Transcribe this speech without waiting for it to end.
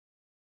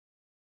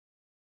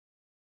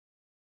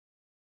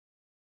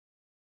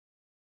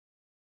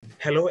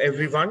Hello,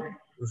 everyone.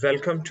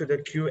 Welcome to the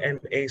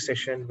Q&A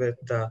session with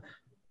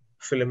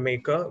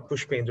filmmaker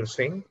Pushpendra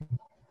Singh.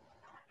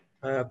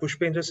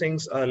 Pushpendra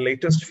Singh's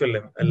latest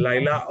film,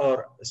 Laila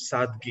or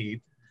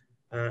Sadgit,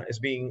 is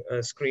being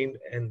screened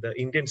in the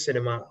Indian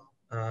Cinema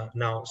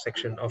Now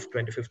section of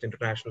 25th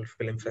International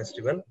Film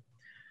Festival.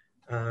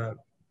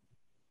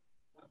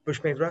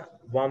 Pushpendra,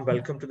 warm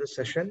welcome to the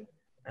session,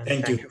 and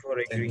thank you for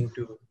agreeing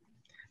to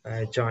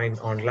join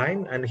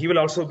online. And he will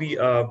also be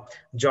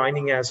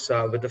joining us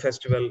with the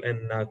festival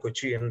in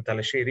Kochi and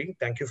Talasheri.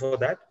 Thank you for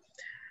that.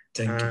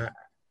 Thank you.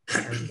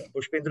 And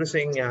Pushpendra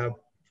Singh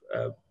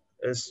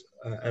is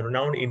a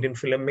renowned Indian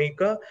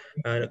filmmaker,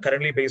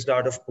 currently based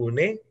out of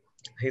Pune.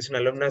 He's an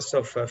alumnus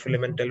of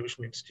Film and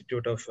Television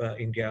Institute of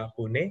India,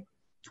 Pune.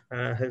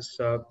 His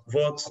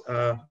works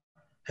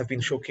have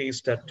been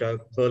showcased at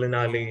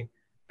Berlinale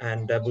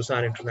and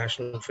Busan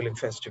International Film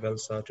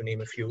Festivals, to name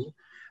a few.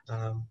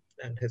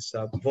 And his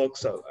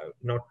works,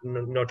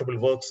 notable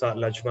works are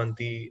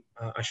Lajvanti,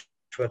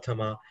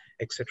 Ashwathama,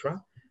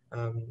 etc.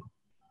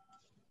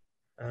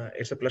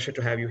 It's a pleasure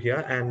to have you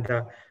here. And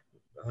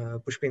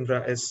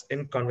Pushpendra is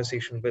in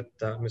conversation with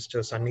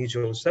Mr. Sunny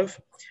Joseph,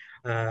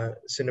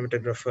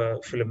 cinematographer,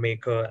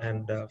 filmmaker,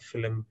 and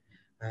film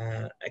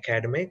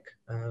academic.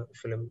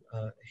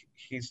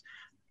 He's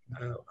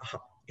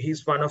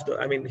one of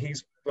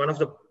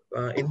the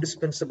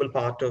indispensable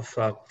part of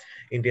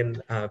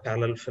Indian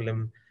parallel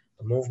film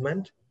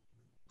movement.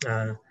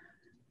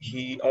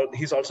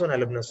 He's also an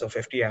alumnus of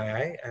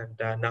FTII, and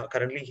now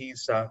currently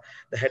he's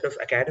the head of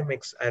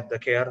academics at the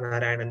K.R.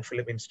 Narayanan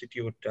Film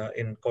Institute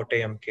in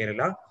Kottayam,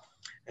 Kerala.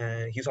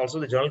 He's also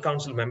the General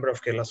Council member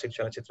of Kerala State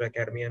Chalachitra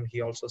Academy, and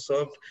he also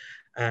served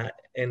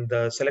in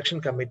the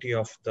selection committee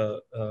of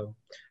the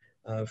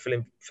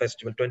Film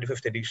Festival,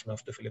 25th edition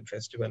of the Film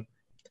Festival.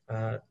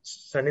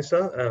 Sunny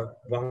sir,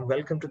 warm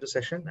welcome to the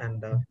session,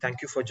 and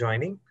thank you for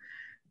joining.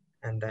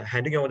 And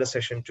handing over the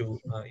session to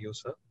you,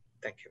 sir.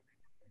 Thank you.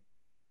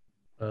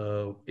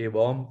 A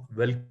warm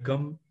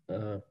welcome,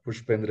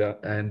 Pushpendra,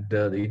 and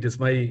it is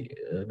my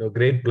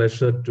great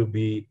pleasure to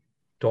be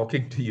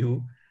talking to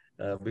you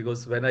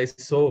because when I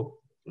saw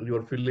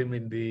your film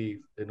in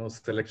the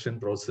selection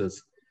process,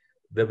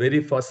 the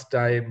very first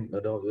time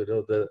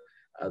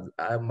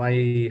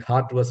my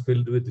heart was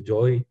filled with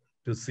joy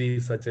to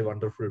see such a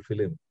wonderful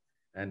film,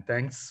 and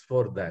thanks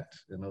for that,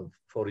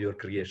 for your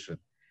creation.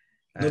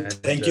 No, and,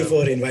 thank you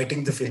for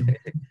inviting the film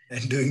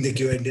and doing the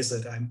Q&A,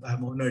 sir. I'm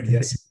honored.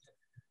 Yes.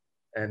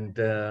 And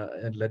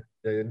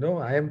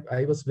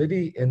I was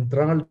very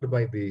enthralled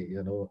by the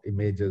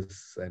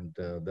images and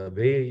the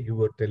way you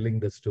were telling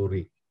the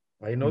story.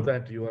 I know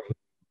that you are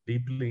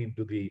deeply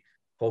into the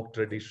folk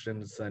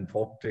traditions and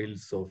folk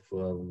tales of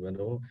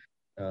the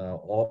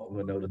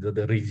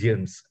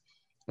regions,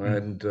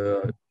 and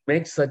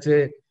make such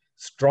a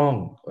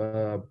strong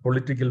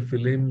political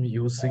film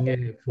using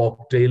a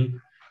folk tale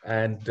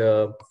and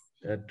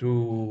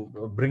to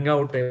bring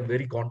out a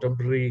very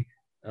contemporary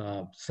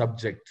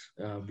subject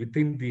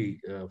within the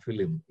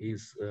film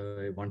is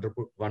a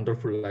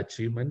wonderful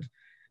achievement.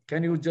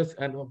 Can you just,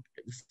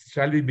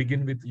 shall we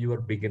begin with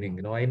your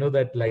beginning? I know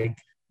that like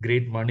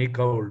great Mani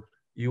Kaul,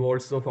 you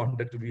also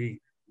wanted to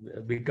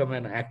become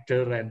an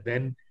actor, and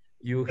then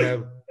you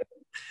have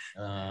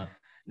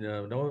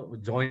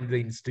joined the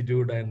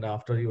institute, and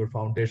after your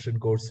foundation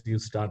course, you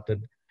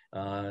started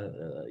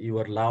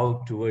your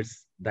love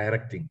towards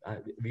directing.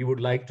 We would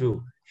like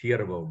to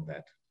hear about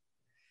that.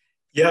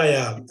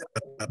 Yeah.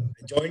 I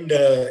joined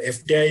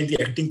FTI in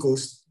the acting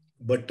course,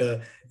 but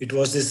it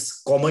was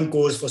this common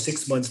course for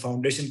 6 months,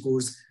 foundation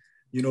course,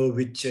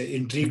 which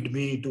intrigued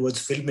me towards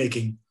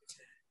filmmaking.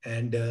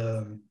 And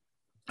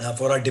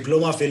for our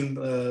diploma film,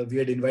 we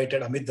had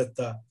invited Amit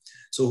Datta,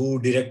 who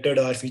directed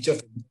our feature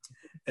film.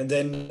 And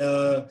then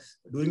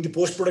during the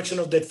post-production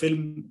of that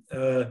film,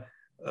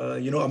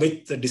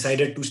 Amit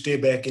decided to stay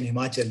back in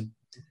Himachal.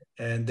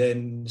 And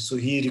then, so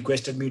he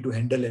requested me to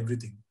handle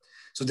everything.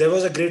 So there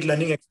was a great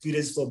learning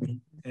experience for me.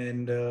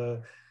 And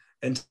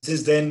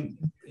since then,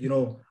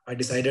 I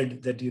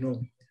decided that,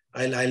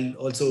 I'll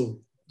also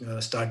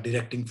start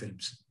directing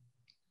films.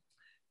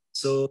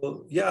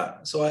 So,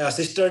 yeah, so I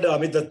assisted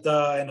Amit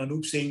Datta and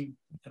Anup Singh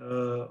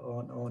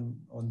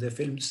on their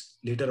films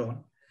later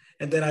on.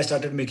 And then I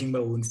started making my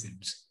own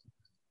films.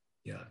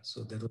 Yeah,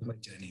 so that was my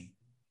journey.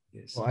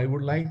 Yes. Well, I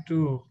would like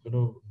to,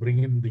 bring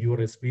in your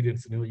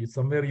experience.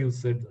 Somewhere you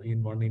said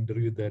in one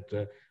interview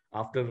that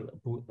after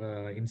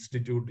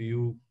institute,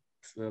 you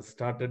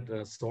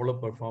started solo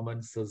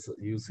performances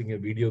using a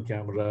video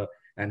camera,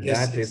 and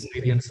that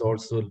experience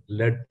also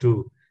led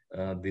to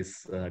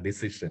this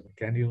decision.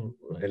 Can you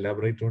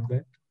elaborate on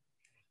that?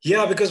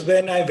 Yeah, because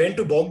when I went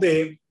to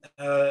Bombay,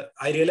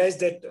 I realized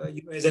that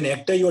as an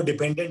actor, you are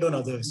dependent on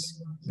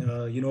others.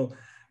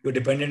 You're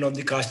dependent on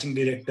the casting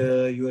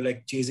director. You are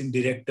like chasing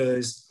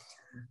directors.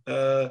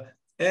 And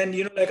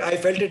I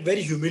felt it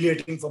very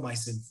humiliating for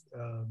myself,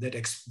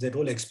 that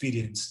whole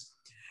experience.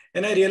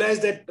 And I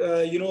realized that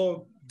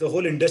the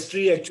whole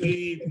industry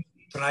actually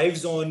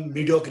thrives on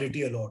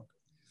mediocrity a lot.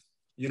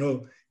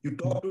 you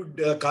talk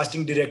to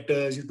casting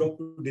directors, you talk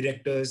to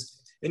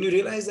directors, and you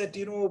realize that,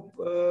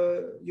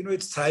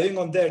 it's thriving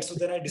on that. So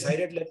then I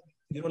decided,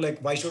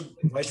 why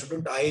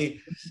shouldn't I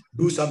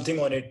do something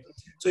on it?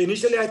 So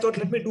initially I thought,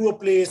 let me do a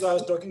play. So I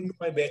was talking to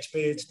my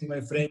batchmates, to my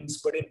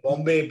friends, but in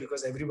Bombay,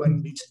 because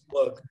everyone needs to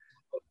work,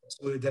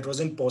 so that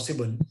wasn't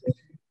possible.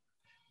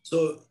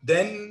 So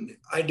then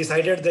I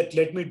decided that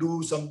let me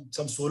do some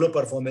solo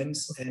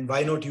performance, and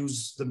why not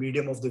use the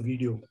medium of the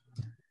video.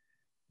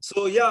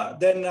 So yeah,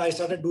 then I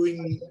started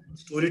doing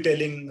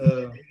storytelling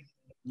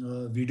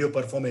video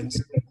performance,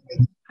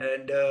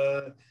 and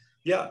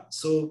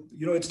so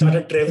it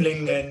started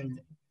traveling,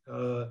 and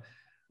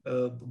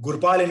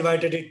Gurpal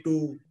invited it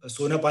to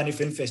Sonapani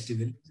Film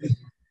Festival,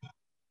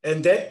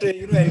 and that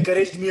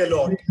encouraged me a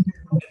lot.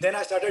 And then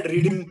I started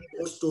reading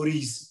those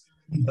stories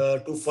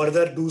to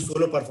further do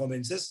solo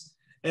performances,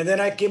 and then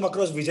I came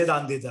across Vijay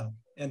Dandeta,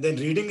 and then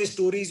reading his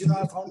stories,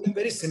 I found them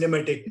very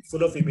cinematic,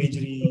 full of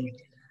imagery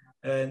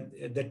and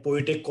that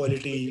poetic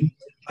quality.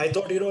 I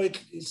thought,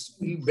 it's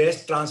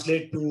best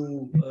translate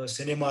to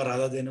cinema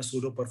rather than a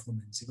solo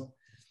performance,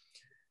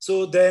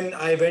 So then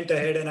I went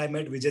ahead and I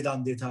met Vijay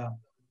Dandeta,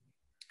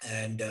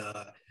 and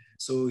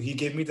so he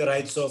gave me the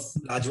rights of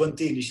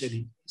Lajwanti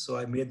initially. So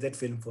I made that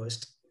film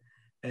first.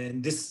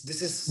 And this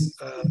is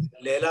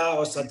Leela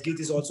or Sadgit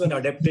is also an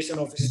adaptation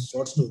of his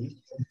short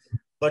story.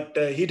 But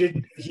he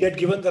had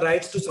given the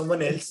rights to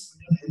someone else.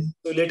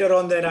 So later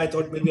on, then I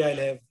thought maybe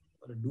I'll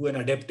do an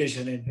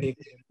adaptation and take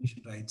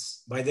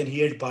rights. By then he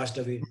had passed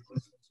away,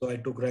 so I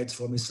took rights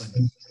from his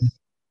son.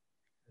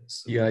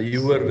 So, yeah,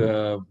 you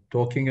were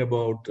talking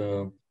about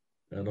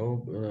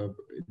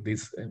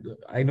this.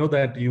 I know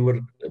that you were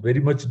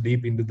very much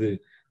deep into the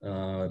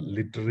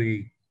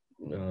literary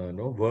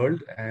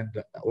world,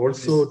 and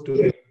also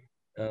to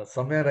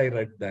somewhere I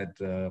read that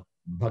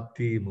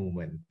Bhakti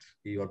movement.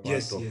 You are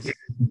part of it.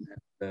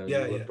 And,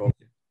 you were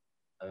talking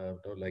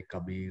like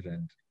Kabir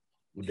and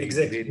the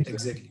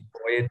exactly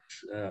poet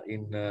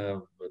in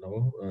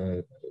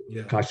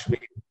Kashmir,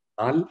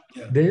 Lal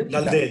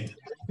Dev.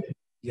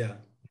 Yeah.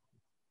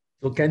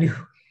 So can you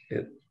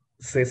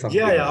say something?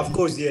 Yeah, of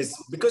course, yes.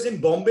 Because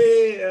in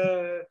Bombay,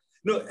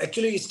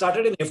 actually it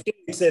started in FTI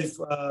itself.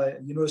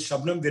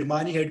 Shabnam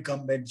Virmani had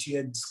come and she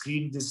had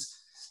screened this.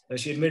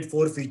 She had made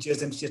 4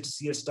 features and she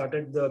had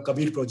started the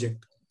Kabir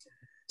project.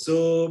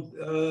 So,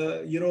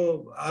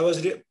 I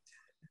was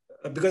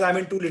because I'm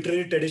into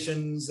literary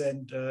traditions,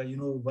 and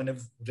when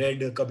I've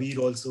read Kabir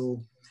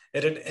also,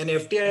 and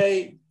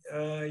FTI,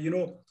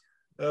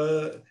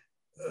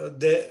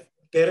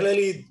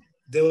 parallelly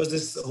there was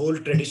this whole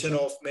tradition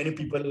of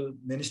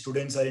many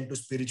students are into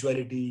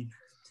spirituality,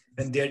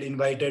 and they had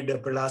invited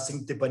Prahlad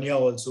Singh Tipania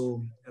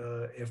also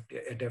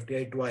at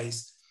FTI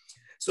twice.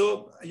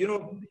 So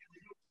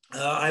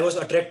I was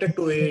attracted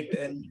to it,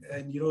 and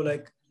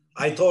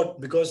I thought,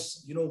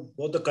 because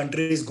what the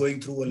country is going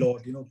through a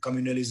lot,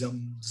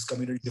 communalism,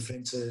 communal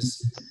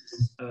differences,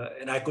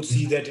 and I could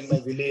see that in my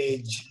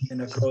village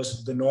and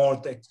across the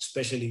north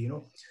especially,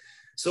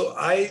 So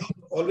I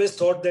always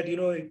thought that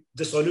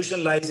the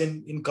solution lies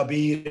in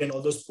Kabir and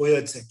all those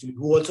poets actually,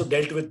 who also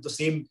dealt with the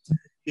same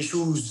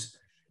issues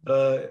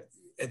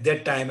at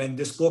that time, and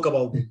they spoke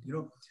about it.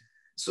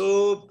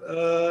 So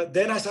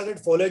then I started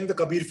following the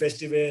Kabir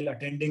festival,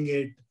 attending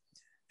it,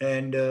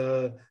 and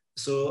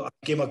so I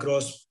came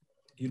across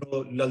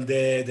Lal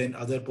Ded and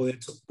other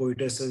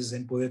poetesses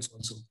and poets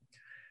also.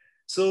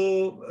 So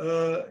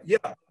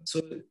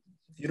so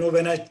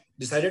when I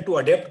decided to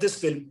adapt this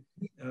film,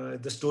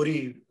 the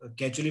story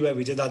Kenchuli by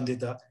Vijay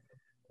Dandeta,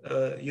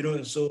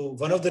 so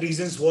one of the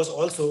reasons was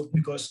also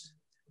because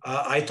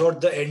I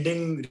thought the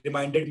ending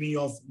reminded me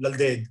of Lal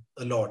Ded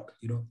a lot,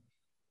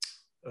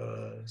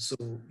 so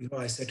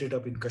I set it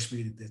up in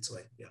Kashmir. That's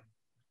why,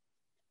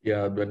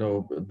 yeah.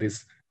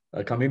 This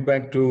coming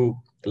back to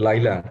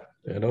Laila,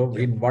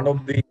 in one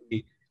of the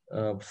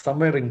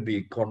somewhere in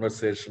the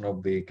conversation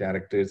of the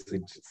characters,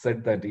 it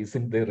said that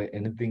isn't there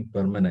anything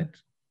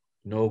permanent?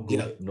 No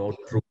good, no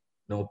truth,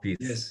 no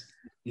peace.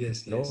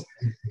 Yes.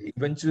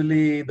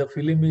 Eventually, the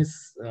film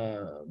is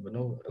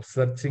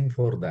searching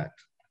for that.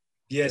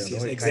 Yes,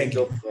 exactly. Kind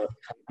of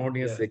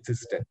harmonious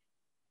existence.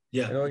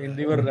 In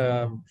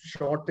your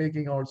short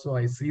taking also,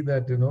 I see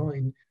that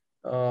in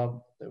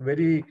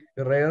very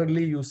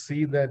rarely you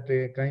see that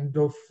kind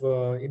of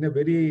in a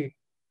very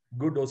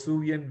good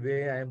Osuvian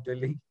way. I am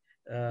telling.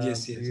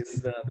 Yes.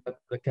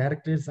 The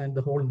characters and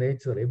the whole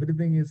nature,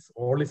 everything is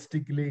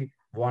holistically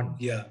one.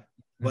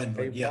 One.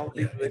 I found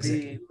it very,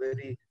 exactly.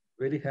 very,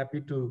 very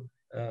happy to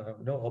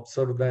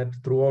observe that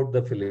throughout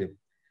the film,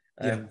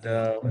 and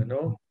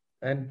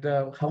and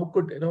how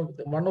could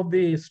one of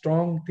the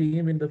strong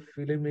theme in the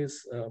film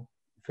is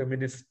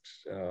feminist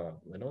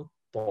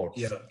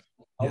thoughts.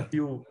 How do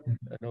you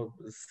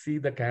see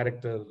the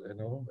character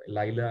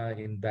Laila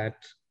in that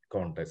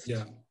context?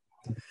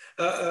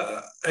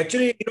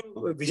 Actually,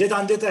 Vijay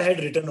Dandeta had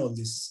written all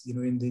this,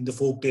 in the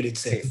folk tale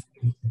itself.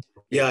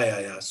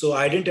 Yeah. So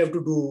I didn't have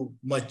to do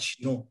much,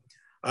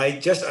 I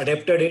just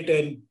adapted it,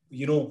 and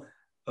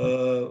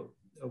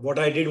what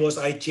I did was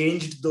I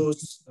changed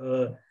those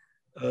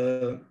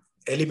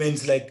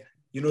elements, like,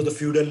 the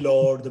feudal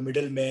lord, the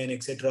middleman,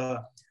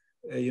 etc.,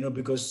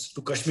 because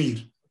to Kashmir.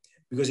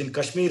 Because in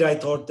Kashmir, I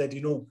thought that,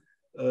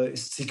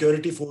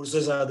 security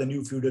forces are the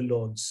new feudal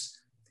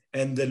lords,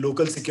 and the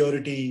local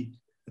security,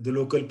 the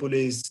local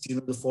police,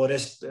 the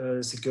forest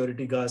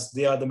security guards,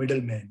 they are the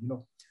middlemen,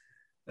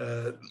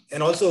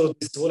 and also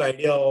this whole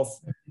idea of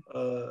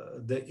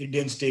the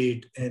Indian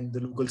state and the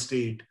local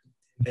state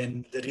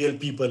and the real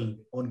people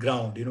on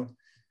ground,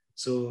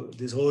 So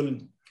this whole,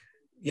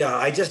 yeah,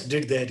 I just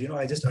did that,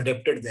 I just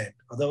adapted that.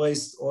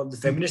 Otherwise, all the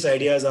feminist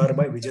ideas are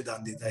by Vijay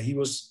Dandita. He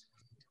was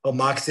a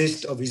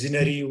Marxist, a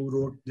visionary who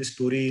wrote this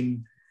story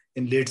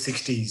in late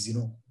 60s,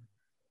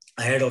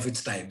 ahead of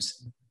its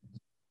times.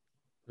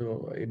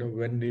 So,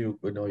 when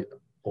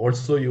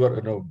also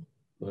your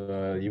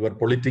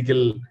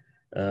political,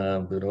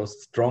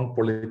 strong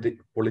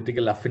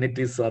political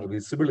affinities are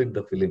visible in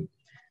the film.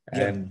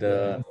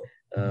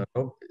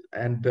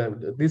 And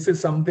this is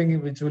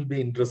something which will be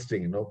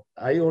interesting.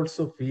 I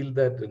also feel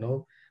that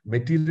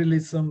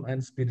materialism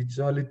and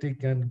spirituality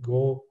can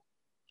go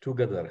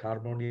together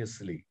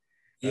harmoniously.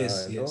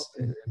 Yes.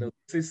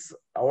 This is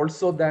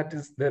also that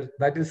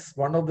is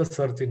one of the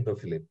search in the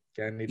film.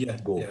 Can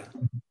it go?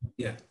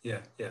 Yeah.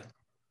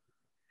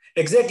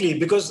 Exactly,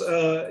 because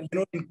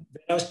when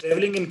I was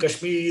traveling in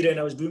Kashmir and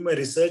I was doing my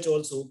research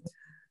also,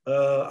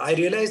 I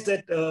realized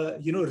that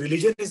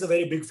religion is a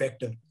very big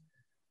factor.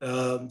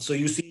 So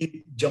you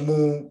see,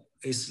 Jammu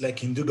is like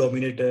Hindu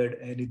dominated,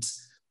 and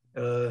it's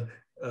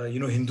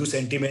Hindu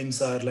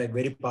sentiments are like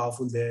very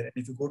powerful there. And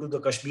if you go to the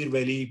Kashmir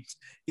Valley,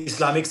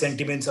 Islamic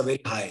sentiments are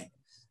very high,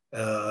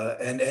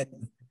 and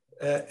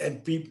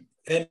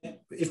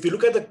if you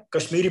look at the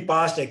Kashmiri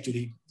past,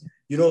 actually,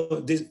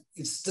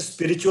 it's the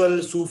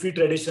spiritual Sufi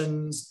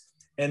traditions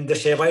and the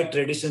Shaivite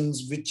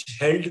traditions which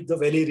held the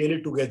valley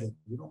really together.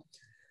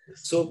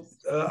 So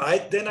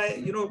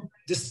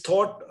this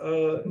thought,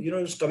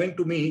 is coming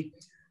to me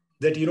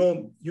that,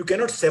 you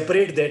cannot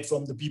separate that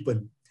from the people,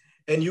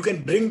 and you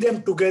can bring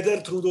them together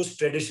through those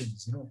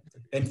traditions,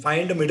 and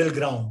find a middle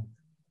ground.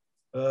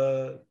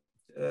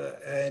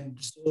 And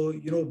so,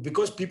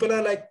 because people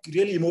are like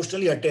really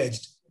emotionally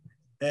attached,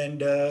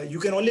 and you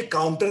can only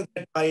counter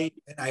that by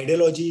an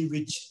ideology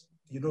which,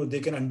 they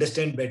can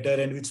understand better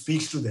and which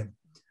speaks to them.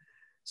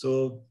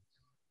 So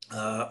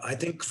I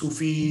think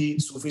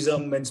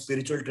Sufism and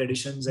spiritual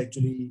traditions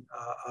actually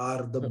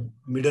are the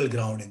middle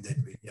ground in that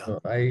way. Yeah.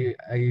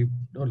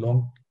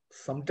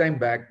 Sometime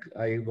back,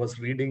 I was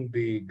reading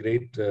the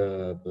great,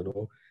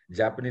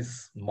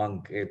 Japanese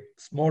monk, a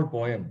small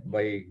poem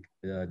by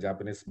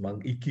Japanese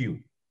monk Ikkyu.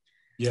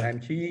 Yeah.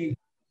 And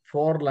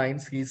 4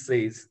 lines, he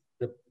says,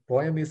 the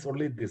poem is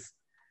only this.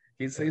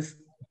 He says,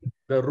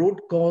 the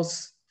root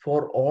cause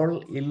for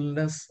all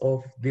illness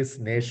of this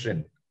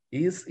nation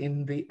is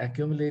in the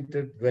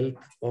accumulated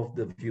wealth of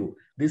the few.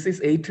 This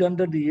is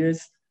 800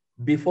 years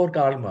before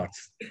Karl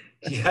Marx.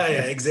 Yeah,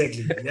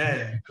 exactly.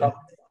 Yeah.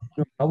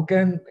 How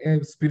can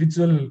a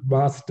spiritual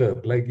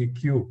master like a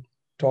Q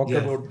talk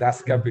about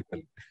Das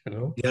Capital?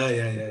 Yeah.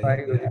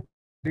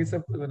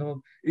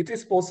 It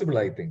is possible,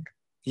 I think.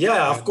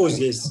 Yeah, of course,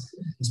 yes.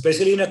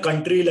 Especially in a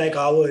country like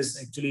ours,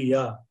 actually,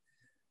 yeah.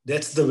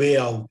 That's the way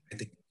out, I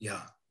think.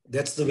 Yeah.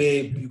 That's the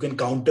way you can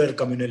counter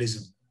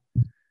communalism.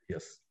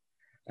 Yes.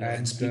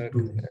 And speak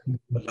to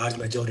a large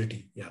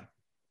majority. Yeah.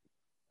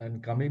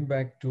 And coming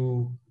back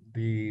to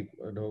the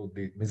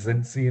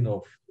mise-en-scene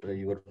of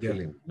your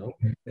film,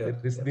 there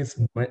is this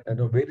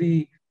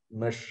very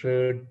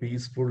measured,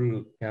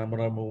 peaceful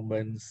camera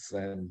movements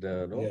and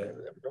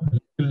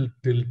little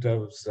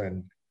tilt-ups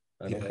and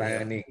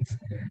pannings,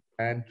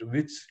 and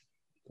which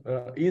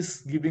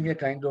is giving a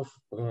kind of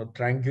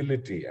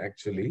tranquility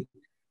actually.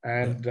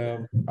 And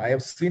I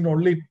have seen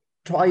only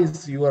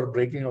twice you are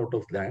breaking out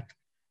of that.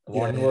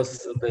 One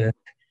was the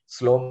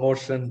slow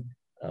motion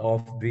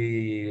of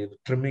the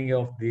trimming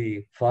of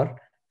the fur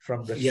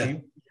from the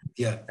sheep.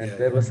 And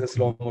there was a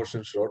slow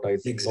motion shot, I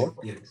saw.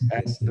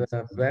 And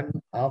when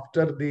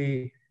after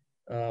the,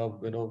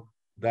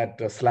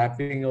 that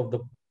slapping of the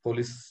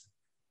police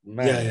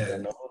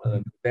man,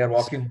 they're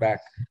walking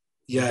back.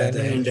 Yeah, the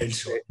handheld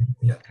shot.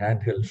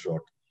 Handheld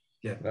shot.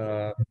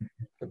 Yeah.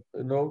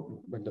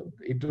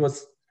 It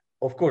was,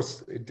 of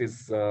course, it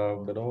is,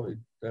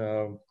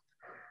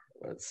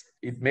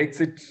 it makes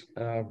it,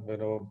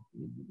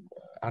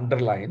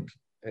 underlined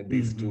in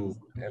these two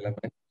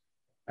elements.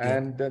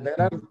 And there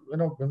are,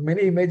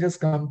 many images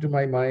come to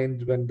my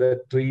mind when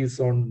the tree is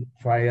on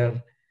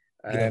fire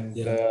and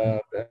the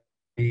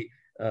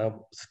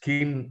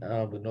skin,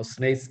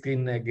 snake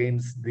skin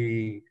against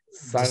the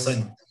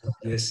sun.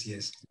 The sun.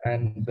 Yes.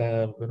 And,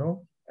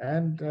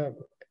 and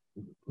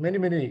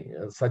many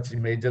such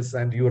images.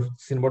 And your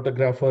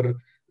cinematographer,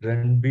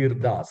 Ranbir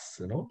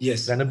Das,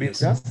 Yes. Ranbir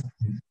Das.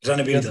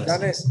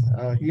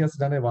 He has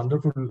done a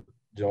wonderful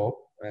job,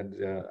 and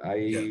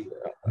I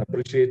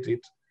appreciate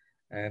it.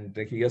 And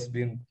he has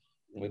been,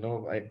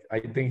 I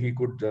think he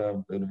could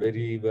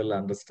very well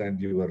understand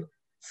your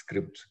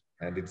script,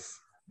 and it's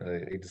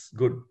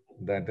good.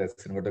 that a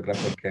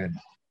cinematographer can,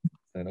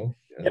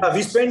 Yeah,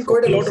 we spent so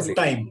quite a lot of closely.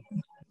 time.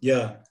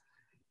 Yeah,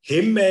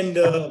 him and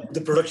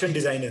the production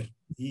designer.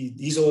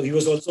 He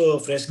was also a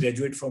fresh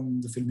graduate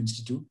from the Film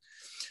Institute.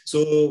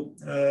 So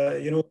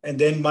and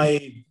then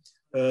my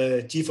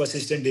chief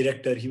assistant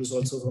director, he was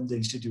also from the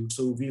institute.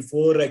 So we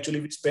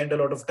spent a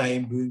lot of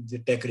time doing the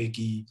tech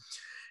reiki,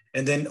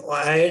 and then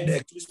I had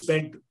actually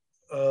spent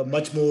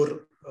much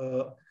more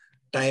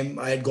time.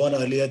 I had gone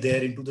earlier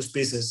there into the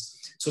spaces.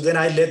 So then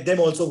I let them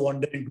also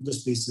wander into the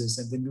spaces,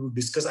 and then we would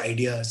discuss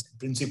ideas,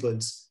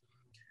 principles.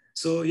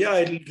 So yeah,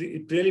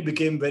 it really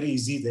became very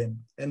easy then,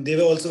 and they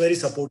were also very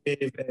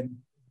supportive,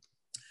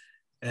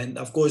 and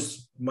of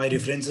course my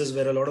references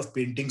were a lot of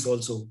paintings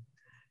also,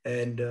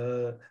 and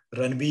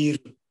Ranbir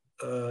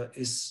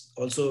is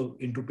also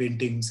into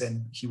paintings,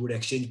 and he would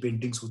exchange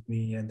paintings with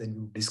me, and then we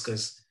would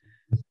discuss.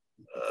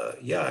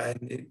 Yeah,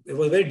 and it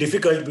was very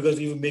difficult because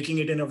we were making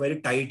it in a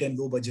very tight and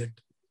low budget.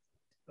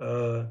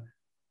 Uh,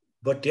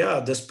 but yeah,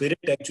 the spirit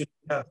actually,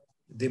 yeah,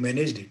 they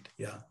managed it.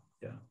 Yeah,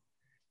 yeah.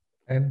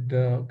 And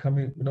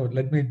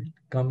let me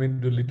come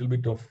into a little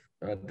bit of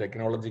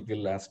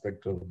technological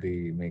aspect of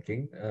the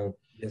making.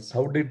 Yes.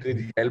 How did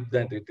it help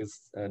that it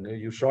is,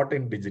 you shot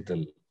in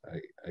digital,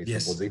 I suppose.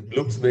 Yes. It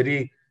looks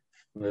very,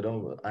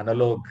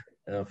 analog,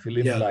 Yeah.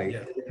 film-like,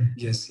 Yeah.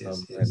 Yes. Yes.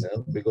 and Yes.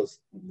 because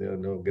there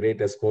are great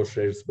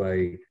exposures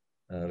by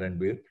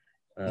Ranbir.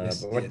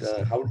 Yes. But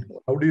Yes.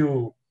 how do you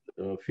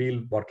feel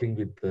working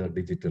with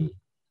digital?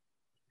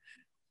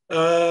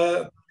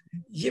 Uh,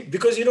 yeah,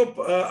 because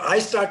I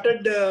started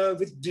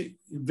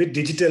with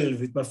digital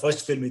with my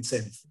first film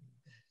itself.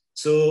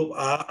 So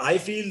I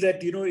feel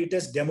that it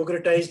has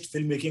democratized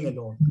filmmaking a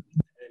lot,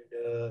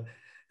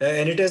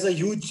 and it has a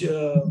huge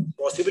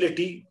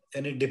possibility,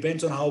 and it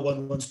depends on how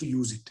one wants to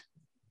use it.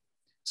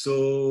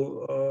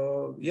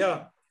 So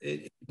yeah,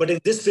 but in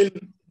this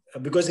film,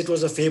 because it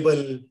was a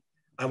fable,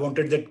 I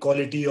wanted that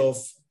quality of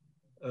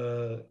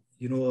uh,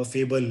 a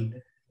fable.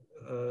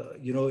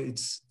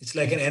 It's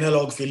like an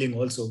analog feeling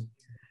also,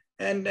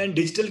 and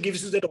digital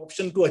gives you that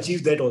option to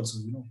achieve that also.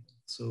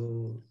 So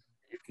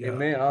If I yeah.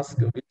 may ask,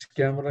 which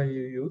camera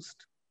you used?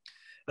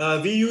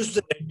 We used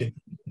the red.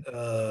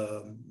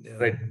 Uh, uh,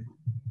 Red.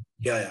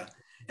 yeah, yeah.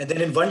 And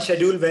then in one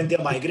schedule when they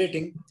are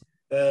migrating,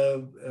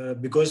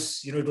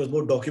 because it was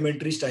more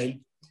documentary style.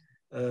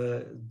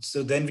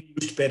 So then we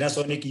used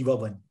Panasonic EVA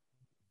 1.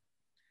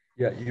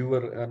 Yeah, you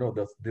were,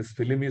 this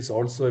film is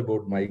also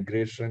about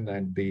migration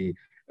and the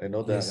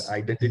Yes,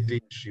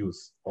 identity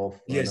issues of,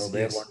 yes,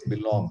 where one yes.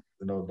 belongs,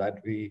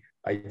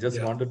 I just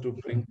Yeah, wanted to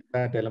bring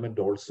that element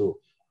also.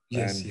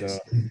 yes, And yes.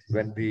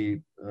 when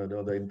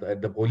at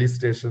the police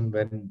station,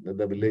 when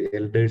the village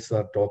elders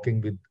are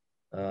talking with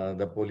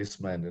the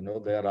policeman,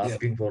 they are Yeah,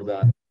 asking for the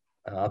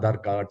Aadhaar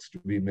cards to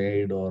be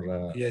made, or,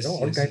 yes,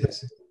 all yes, kind of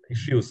yes.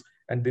 issues.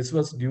 And this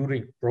was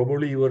during,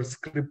 probably you were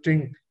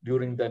scripting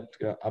during that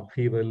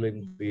upheaval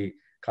in the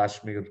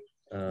Kashmir,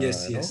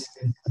 Yes, yes.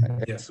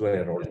 Yeah,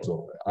 elsewhere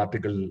also,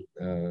 Article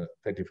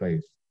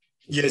 35.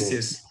 yes, So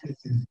yes.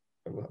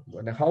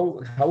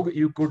 how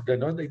you could,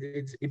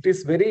 it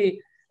is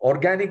very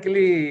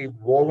organically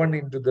woven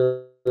into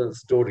the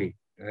story.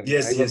 And I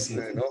Yes, was, yes,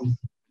 yes.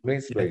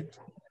 amazed by Yeah. it.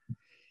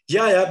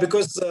 Yeah,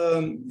 because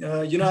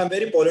I'm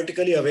very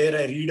politically aware.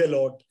 I read a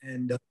lot,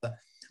 and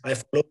I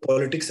follow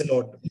politics a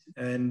lot,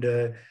 and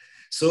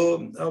so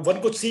one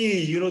could see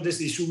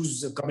these issues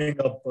coming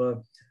up,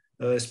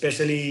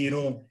 especially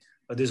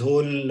this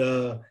whole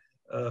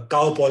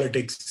cow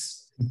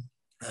politics.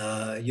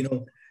 Uh, you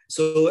know,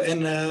 so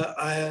and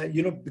I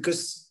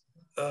because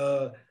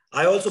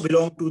I also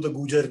belong to the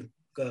Gujar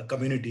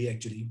community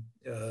actually,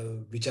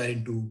 which are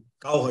into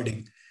cow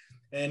herding,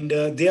 and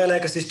they are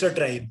like a sister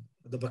tribe,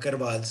 the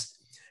Bakarwals.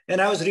 And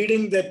I was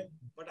reading that,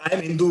 but I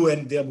am Hindu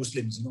and they are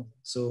Muslims.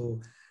 So,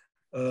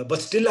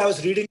 but still, I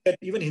was reading that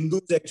even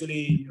Hindus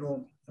actually,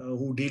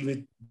 who deal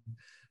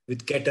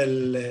with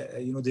cattle,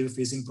 they were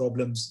facing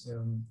problems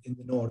in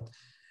the north.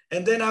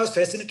 And then I was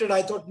fascinated.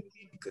 I thought,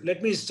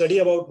 let me study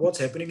about what's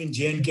happening in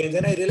J&K, and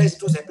then I realized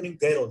it was happening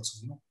there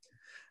also.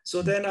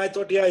 So then I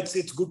thought, yeah,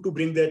 it's good to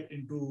bring that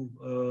into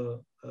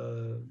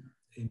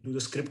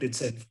the script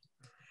itself.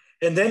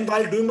 And then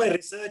while doing my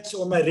research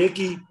on my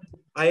Reiki,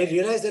 I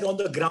realized that on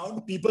the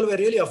ground, people were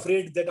really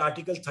afraid that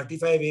Article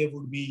 35A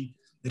would be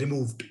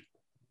removed.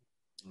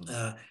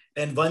 Uh,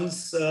 and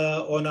once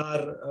on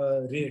our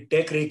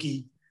tech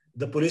Reiki,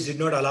 the police did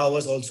not allow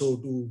us also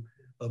to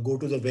go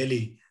to the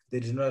valley. They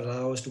did not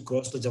allow us to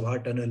cross the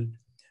Jawahar Tunnel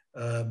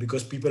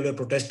because people were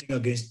protesting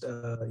against,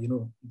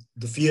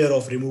 the fear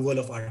of removal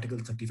of Article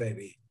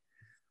 35A.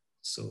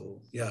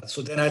 So yeah,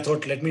 so then I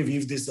thought, let me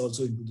weave this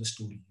also into the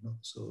story.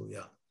 So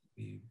yeah,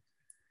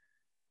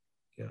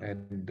 yeah.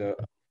 And of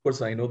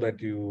course, I know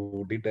that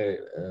you did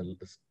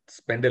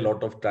spend a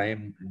lot of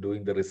time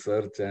doing the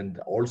research and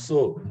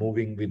also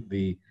moving with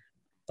the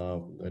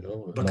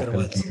local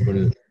Bakarwals. people,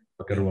 Yeah, yeah,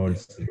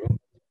 Bakarwals, yeah.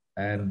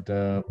 and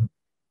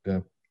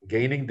the,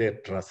 gaining their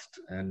trust.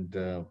 And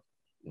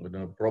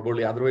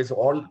probably otherwise,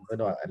 all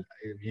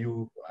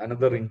you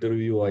another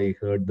interview I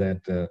heard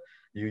that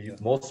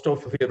Most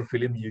of your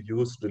film you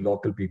used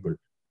local people.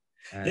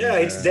 And, yeah,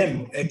 it's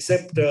them,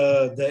 except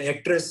the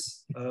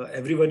actress.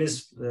 Everyone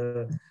is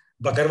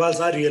Bakarwals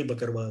are real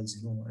Bakarwals,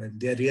 and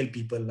they are real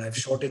people. I've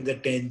shot in their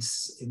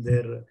tents, in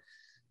their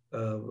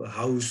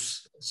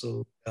house.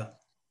 So yeah.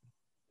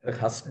 The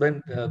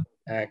husband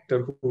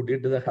actor who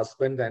did the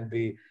husband and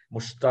the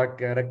Mushtaq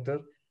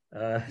character.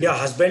 Yeah,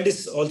 husband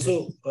is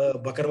also a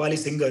Bakarwali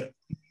singer,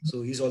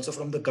 so he's also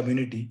from the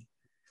community.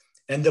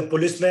 And the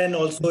policeman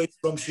also is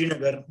from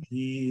Srinagar.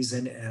 He's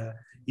an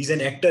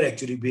actor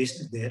actually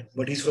based there,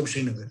 but he's from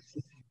Srinagar.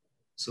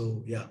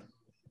 So yeah.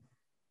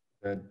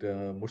 That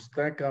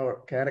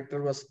Mushtaq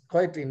character was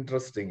quite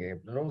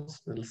interesting.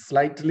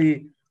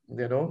 Slightly,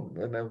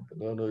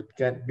 it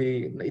can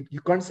be.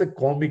 You can't say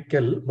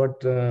comical,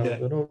 but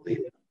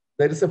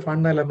there is a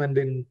fun element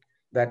in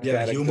that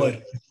character.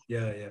 Humor.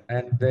 Yeah.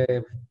 And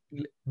a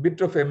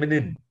bit of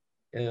feminine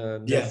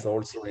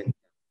also in.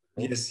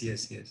 Yes.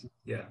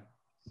 Yeah.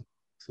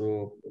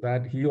 So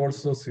that he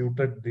also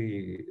suited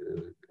the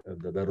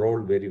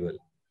role very well.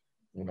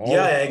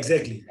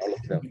 Exactly. All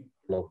of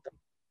them.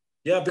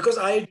 Yeah, because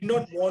I did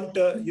not want,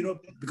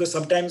 because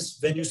sometimes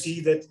when you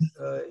see that,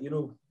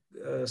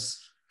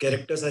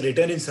 characters are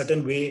written in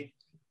certain way,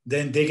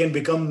 then they can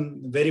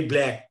become very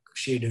black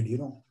shaded,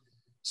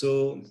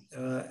 So,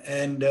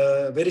 and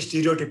very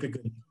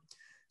stereotypical.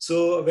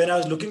 So when I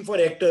was looking for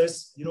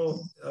actors,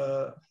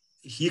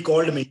 he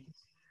called me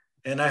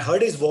and I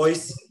heard his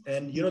voice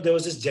and, there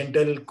was this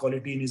gentle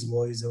quality in his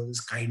voice. There was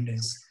this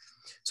kindness.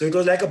 So it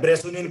was like a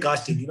Bressonian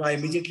casting. I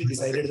immediately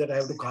decided that I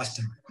have to cast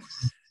him.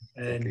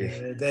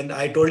 And then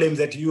I told him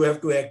that you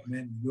have to act,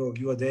 man.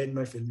 You are there in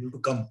my film. You have to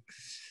come.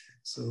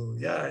 So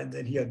yeah, and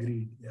then he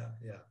agreed.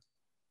 Yeah.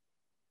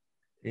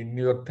 In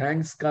your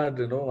thanks card,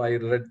 I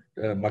read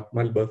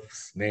Makmal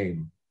Buff's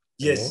name.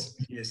 Yes.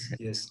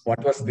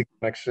 What was the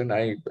connection?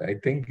 I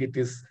think it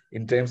is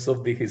in terms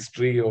of the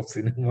history of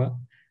cinema,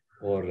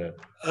 or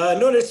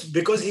no, it's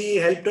because he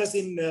helped us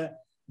in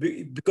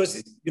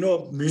because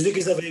music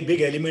is a very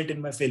big element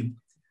in my film,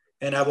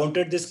 and I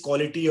wanted this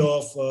quality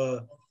of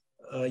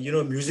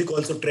music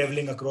also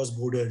traveling across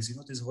borders.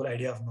 This whole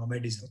idea of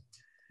nomadism.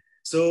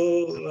 So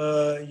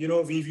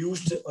we've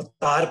used a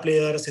tar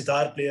player, a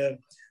sitar player.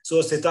 So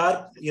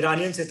a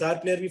Iranian sitar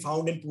player we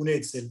found in Pune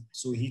itself.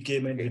 So he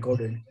came and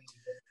recorded.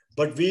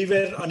 But we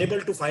were unable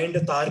to find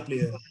a tar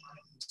player.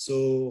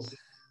 So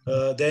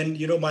then,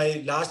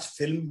 my last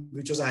film,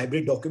 which was a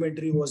hybrid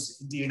documentary, was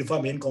in the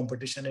IDFA main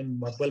competition, and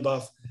Makbal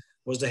Baf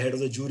was the head of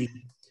the jury.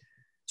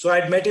 So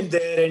I'd met him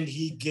there and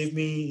he gave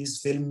me his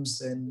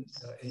films and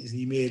his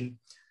email.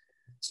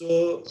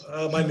 So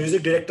my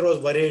music director was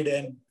worried,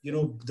 and,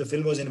 the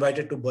film was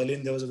invited to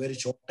Berlin. There was a very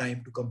short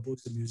time to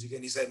compose the music.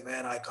 And he said,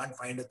 man, I can't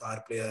find a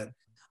tar player.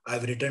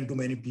 I've written to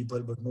many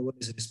people, but no one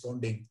is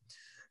responding.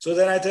 So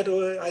then I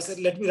said,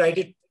 let me write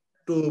it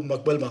to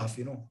Makbal Maaf,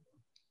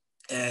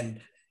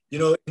 And,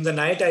 in the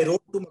night I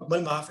wrote to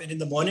Makbal Maaf, and in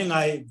the morning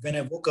when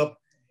I woke up,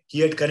 he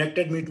had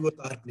connected me to a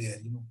tar player,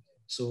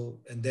 So,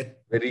 and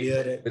that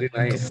very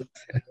nice.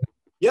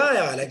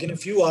 Yeah. Like in a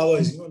few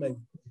hours, like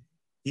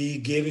he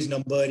gave his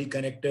number, he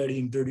connected, he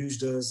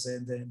introduced us,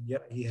 and then,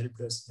 he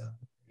helped us.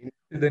 Yeah.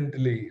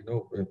 Incidentally,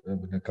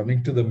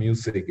 coming to the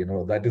music,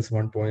 that is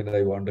one point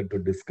I wanted to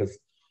discuss.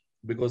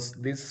 Because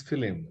this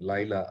film,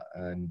 Laila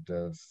and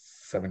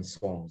 7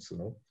 songs,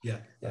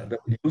 the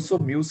use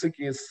of music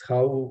is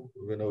how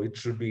it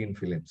should be in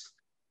films.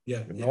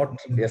 Not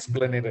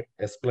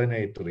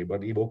explanatory,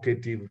 but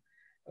evocative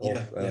of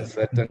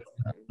certain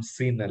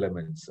scene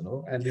elements,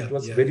 and it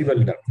was very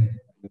well done.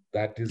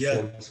 That is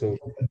also,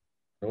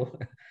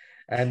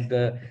 and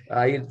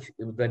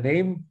the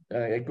name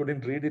I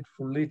couldn't read it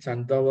fully.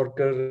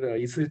 Chandavarkar,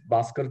 is it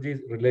Bhaskarji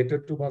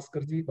related to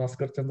Bhaskar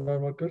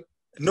Chandavarkar?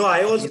 No,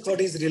 I also thought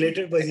he's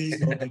related, but he's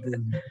not.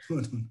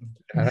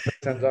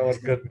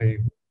 Chandavarkar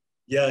name.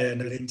 Yeah,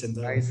 Naren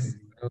Chandavarkar. Nice.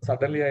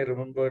 Suddenly I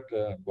remembered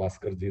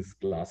Bhaskarji's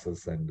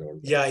glasses and all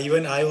that. Yeah,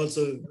 even I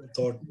also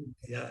thought,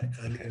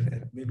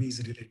 earlier, maybe he's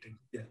related.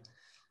 Yeah.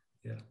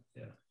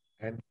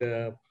 And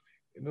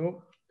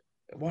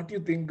what do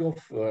you think of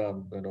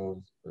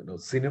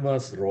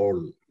cinema's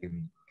role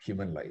in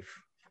human life?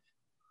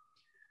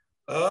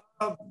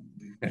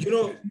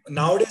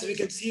 Nowadays we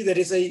can see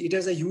it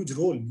has a huge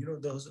role,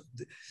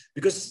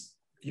 because,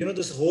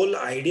 this whole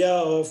idea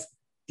of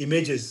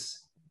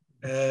images.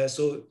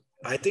 So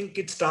I think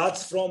it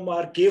starts from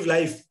our cave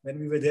life when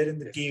we were there in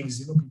the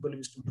caves, people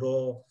used to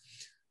draw.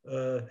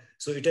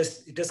 So it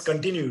has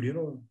continued,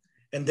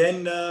 and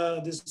then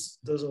there's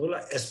a whole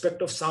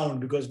aspect of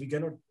sound, because we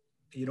cannot,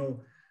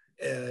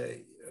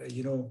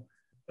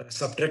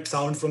 subtract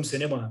sound from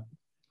cinema.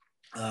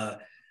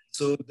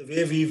 So the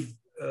way we've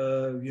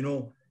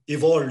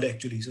evolved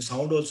actually. So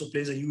sound also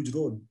plays a huge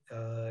role,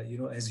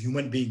 as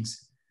human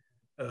beings,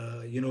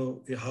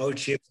 how it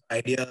shapes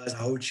ideas,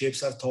 how it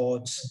shapes our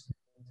thoughts.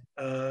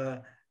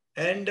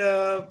 And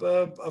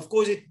of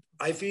course,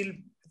 I feel,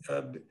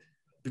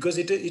 because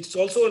it's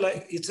also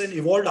like, it's an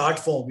evolved art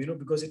form,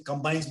 because it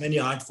combines many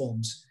art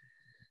forms.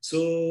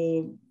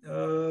 So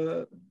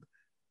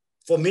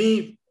for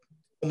me,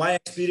 my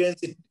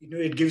experience,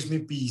 it gives me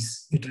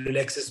peace. It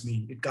relaxes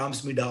me. It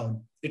calms me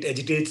down. It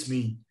agitates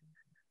me.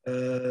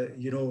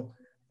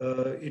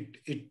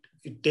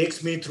 It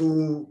takes me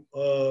through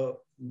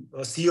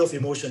a sea of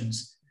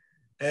emotions,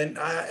 and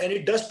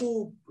it does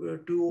to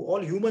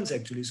all humans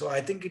actually. So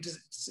I think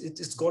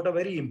it's got a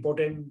very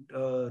important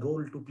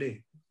role to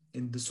play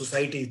in the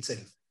society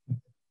itself.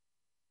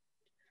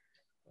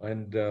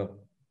 And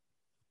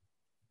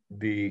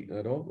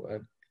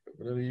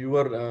you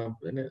are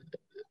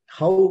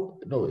how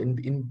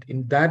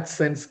in that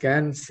sense,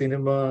 can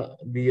cinema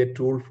be a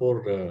tool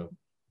for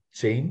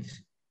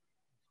change?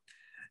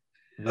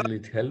 Will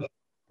it help?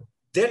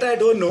 That I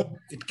don't know.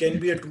 It can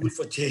be a tool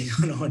for change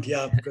or not.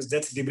 Yeah, because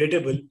that's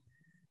debatable.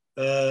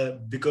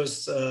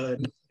 Because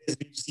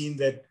we've seen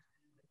that,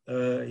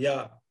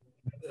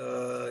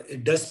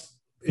 it does.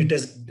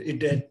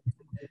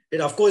 It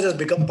of course has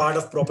become part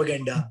of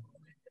propaganda,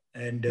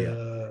 and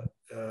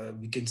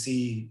we can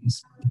see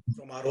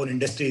from our own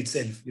industry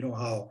itself,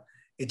 how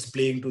it's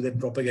playing to that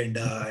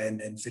propaganda,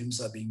 and films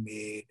are being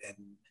made,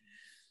 and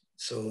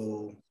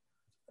so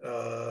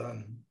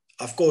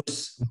of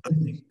course I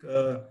think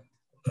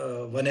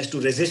one has to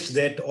resist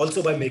that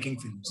also by making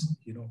films.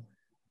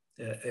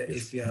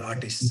 If we are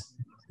artists,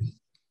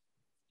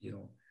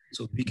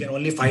 so we can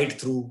only fight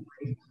through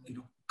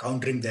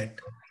countering that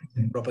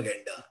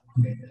propaganda.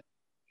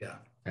 Yeah.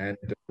 And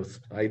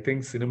I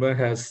think cinema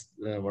has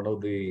one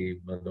of the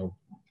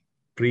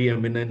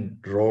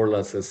preeminent role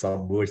as a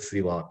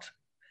subversive art.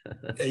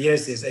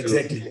 Yes,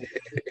 exactly.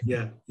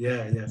 Yeah.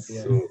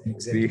 So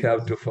exactly. we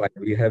have to fight.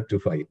 We have to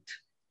fight.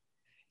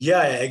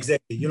 Yeah,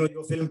 exactly. Your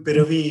film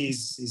Piravi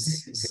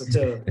is such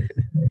a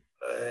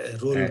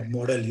role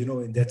model,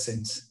 in that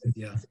sense.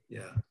 Yeah.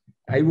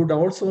 I would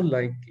also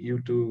like you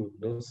to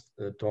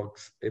talk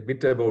a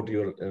bit about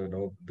your,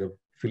 the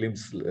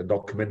film's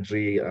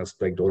documentary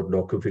aspect or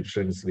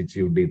docufictions which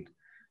you did.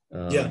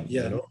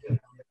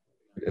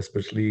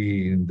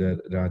 Especially in the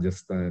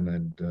Rajasthan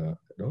and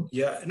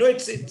Yeah, no,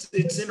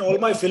 it's in all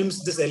my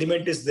films. This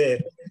element is there.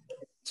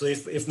 So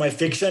if my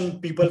fiction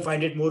people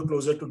find it more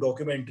closer to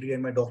documentary,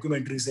 and my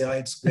documentary say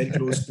it's very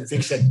close to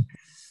fiction,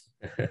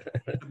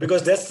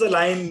 because that's the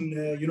line.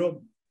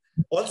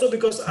 Also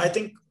because I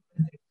think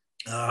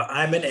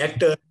I'm an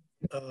actor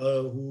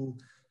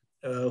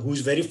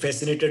who's very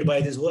fascinated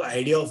by this whole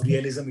idea of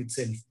realism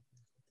itself,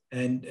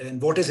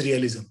 and what is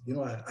realism?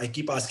 I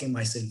keep asking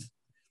myself,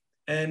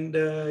 and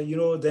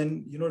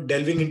then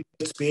delving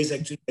into space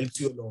actually helps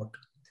you a lot,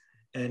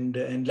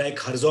 and like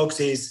Herzog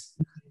says,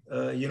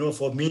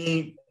 for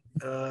me,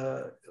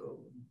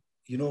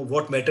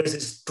 what matters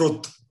is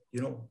truth.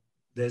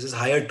 There's this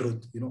higher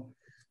truth.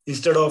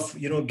 Instead of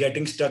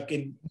getting stuck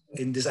in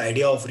this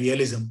idea of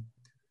realism,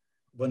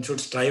 one should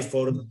strive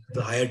for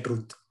the higher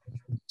truth.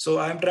 So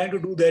I'm trying to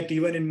do that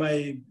even in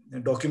my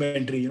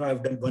documentary.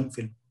 I've done one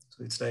film,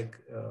 so it's like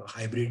a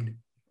hybrid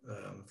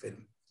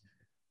film.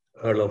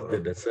 All of the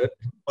Desert.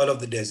 All of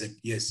the Desert,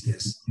 yes.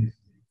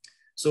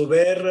 So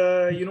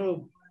where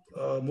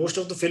most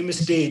of the film is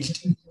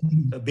staged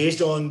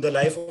based on the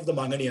life of the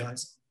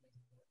Manganiyas,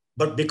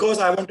 but because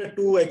I wanted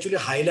to actually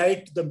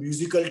highlight the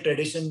musical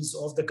traditions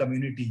of the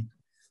community,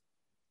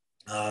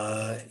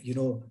 also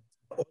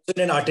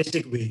in an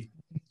artistic way.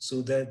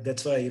 So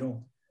that's why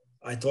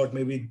I thought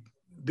maybe,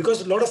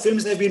 because a lot of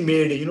films have been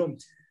made.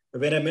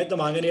 When I met the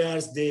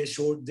Manganiyas, they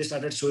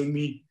started showing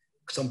me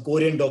some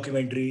Korean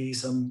documentaries,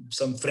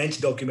 some French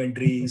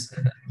documentaries,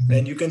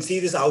 and you can see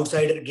this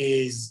outsider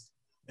gaze,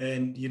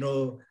 and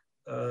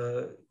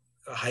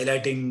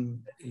highlighting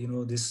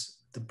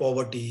the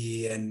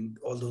poverty and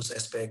all those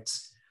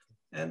aspects.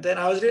 And then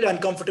I was really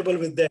uncomfortable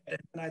with that,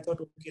 and I thought,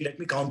 okay, let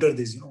me counter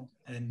this.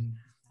 And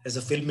as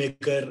a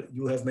filmmaker,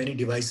 you have many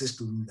devices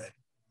to do that.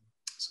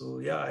 So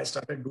yeah, I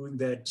started doing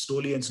that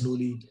slowly and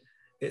slowly.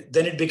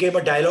 Then it became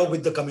a dialogue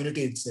with the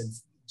community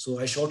itself. So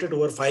I shot it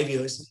over 5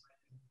 years,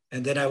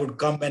 and then I would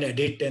come and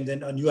edit, and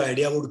then a new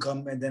idea would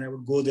come, and then I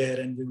would go there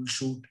and we would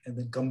shoot and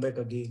then come back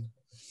again.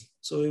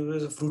 So it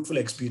was a fruitful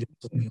experience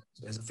for me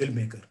as a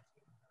filmmaker.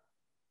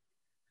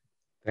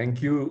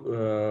 Thank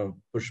you,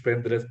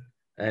 Pushpendra.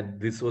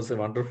 And this was a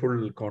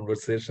wonderful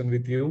conversation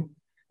with you.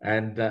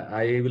 And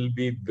I will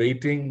be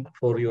waiting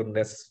for your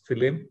next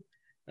film.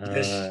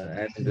 Yes.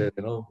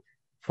 And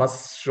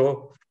first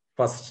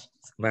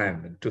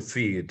man to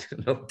see it.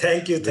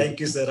 Thank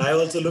you, sir. I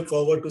also look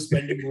forward to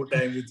spending more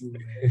time with you.